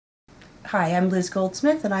Hi, I'm Liz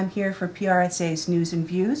Goldsmith, and I'm here for PRSA's News and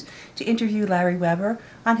Views to interview Larry Weber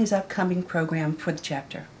on his upcoming program for the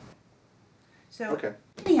chapter. So, Okay.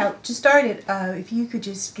 anyhow, to start it, if you could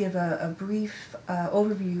just give a brief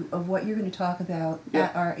overview of what you're going to talk about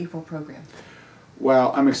at our April program.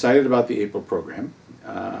 Well, I'm excited about the April program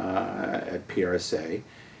at PRSA.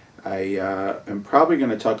 I am probably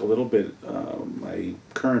going to talk a little bit, my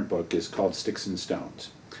current book is called Sticks and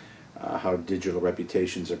Stones, how digital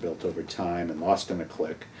reputations are built over time and lost in a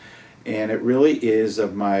click. And it really is,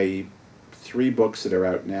 of my 3 books that are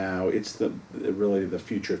out now, it's really the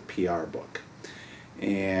future of PR book.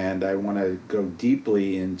 And I want to go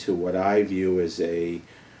deeply into what I view as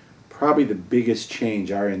probably the biggest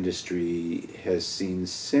change our industry has seen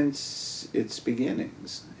since its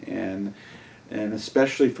beginnings, and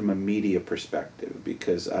especially from a media perspective,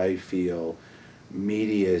 because I feel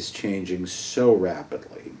media is changing so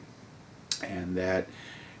rapidly, and that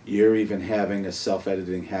you're even having a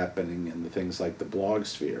self-editing happening in the things like the blog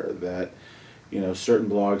sphere, that certain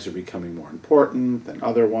blogs are becoming more important than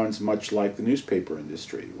other ones, much like the newspaper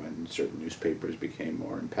industry, when certain newspapers became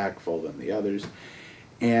more impactful than the others.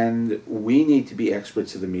 And we need to be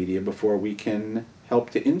experts of the media before we can help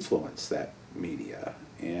to influence that media.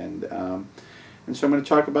 And so I'm going to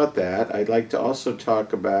talk about that. I'd like to also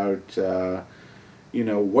talk about,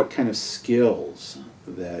 what kind of skills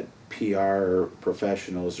that PR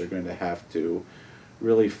professionals are going to have to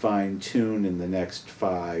really fine-tune in the next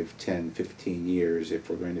 5, 10, 15 years if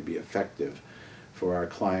we're going to be effective for our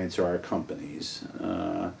clients or our companies.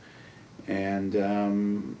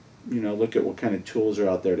 Look at what kind of tools are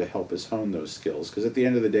out there to help us hone those skills. Because at the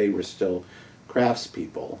end of the day, we're still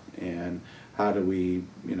craftspeople, and how do we,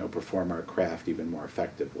 perform our craft even more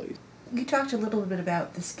effectively? You talked a little bit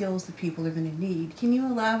about the skills that people are going to need. Can you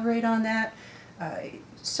elaborate on that?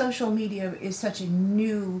 Social media is such a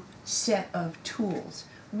new set of tools.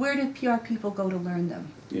 Where do PR people go to learn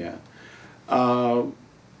them? Yeah. Well,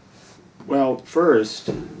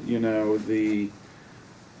 first, the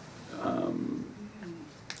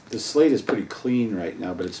slate is pretty clean right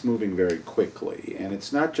now, but it's moving very quickly. And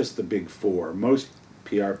it's not just the big 4. Most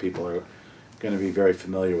PR people are going to be very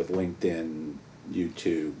familiar with LinkedIn,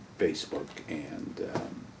 YouTube, Facebook, and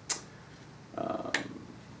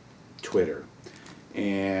Twitter.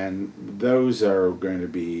 And those are going to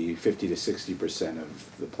be 50 to 60%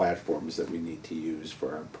 of the platforms that we need to use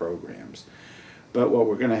for our programs. But what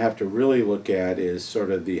we're going to have to really look at is sort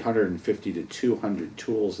of the 150 to 200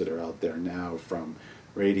 tools that are out there now, from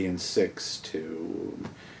Radian 6 to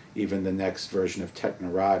even the next version of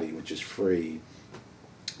Technorati, which is free,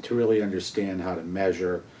 to really understand how to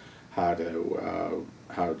measure, how to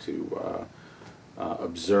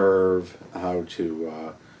observe, how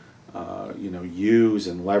to use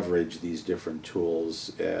and leverage these different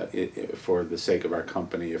tools for the sake of our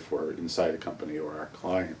company, if we're inside a company, or our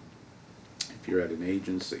client, if you're at an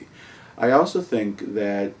agency. I also think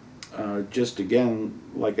that just again,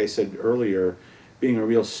 like I said earlier, being a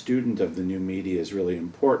real student of the new media is really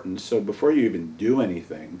important. So before you even do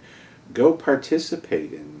anything, go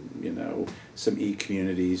participate in some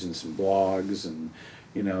e-communities and some blogs, and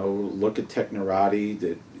look at Technorati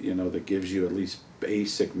that gives you at least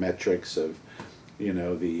basic metrics of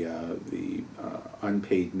the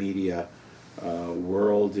unpaid media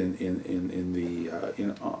world on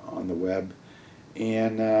the web.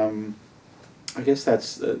 And I guess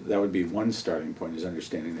that would be one starting point, is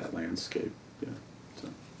understanding that landscape. Yeah. So.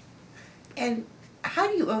 And how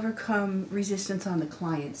do you overcome resistance on the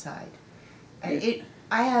client side? I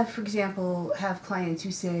have, for example, clients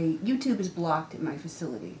who say, YouTube is blocked at my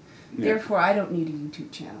facility, therefore I don't need a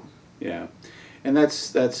YouTube channel. Yeah, and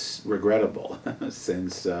that's regrettable,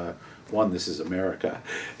 since 1, this is America,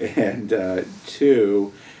 and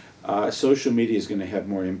 2, social media is going to have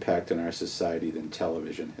more impact on our society than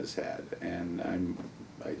television has had, and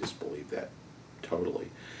I just believe that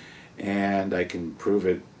totally, and I can prove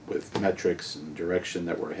it with metrics and direction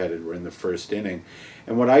that we're headed. We're in the first inning,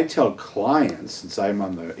 and what I tell clients, since I'm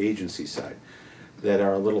on the agency side, that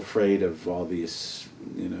are a little afraid of all these,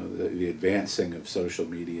 the advancing of social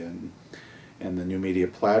media and the new media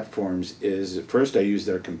platforms, is at first I use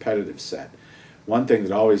their competitive set. One thing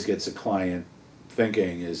that always gets a client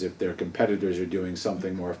thinking is if their competitors are doing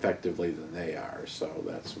something more effectively than they are. So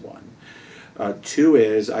that's 1. 2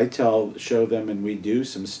 is I show them, and we do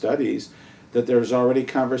some studies, that there's already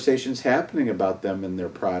conversations happening about them and their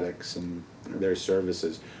products and their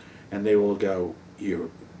services, and they will go, "You're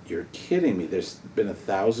kidding me? There's been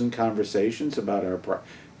 1,000 conversations about our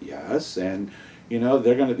Yes, and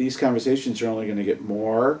these conversations are only going to get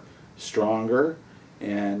more, stronger,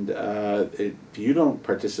 And if you don't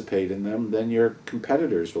participate in them, then your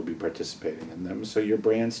competitors will be participating in them, so your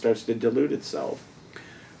brand starts to dilute itself.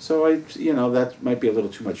 So that might be a little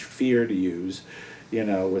too much fear to use,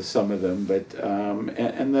 with some of them. But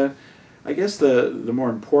I guess the more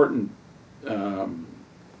important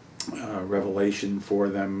revelation for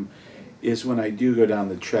them is when I do go down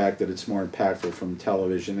the track that it's more impactful from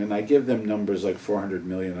television, and I give them numbers like 400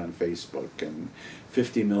 million on Facebook and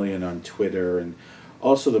 50 million on Twitter, and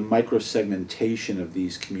also the micro-segmentation of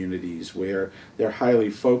these communities where they're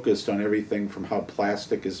highly focused on everything from how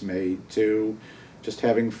plastic is made to just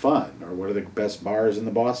having fun, or what are the best bars in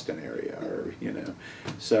the Boston area, or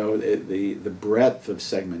So the breadth of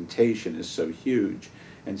segmentation is so huge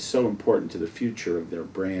and so important to the future of their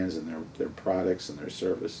brands and their products and their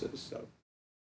services. So.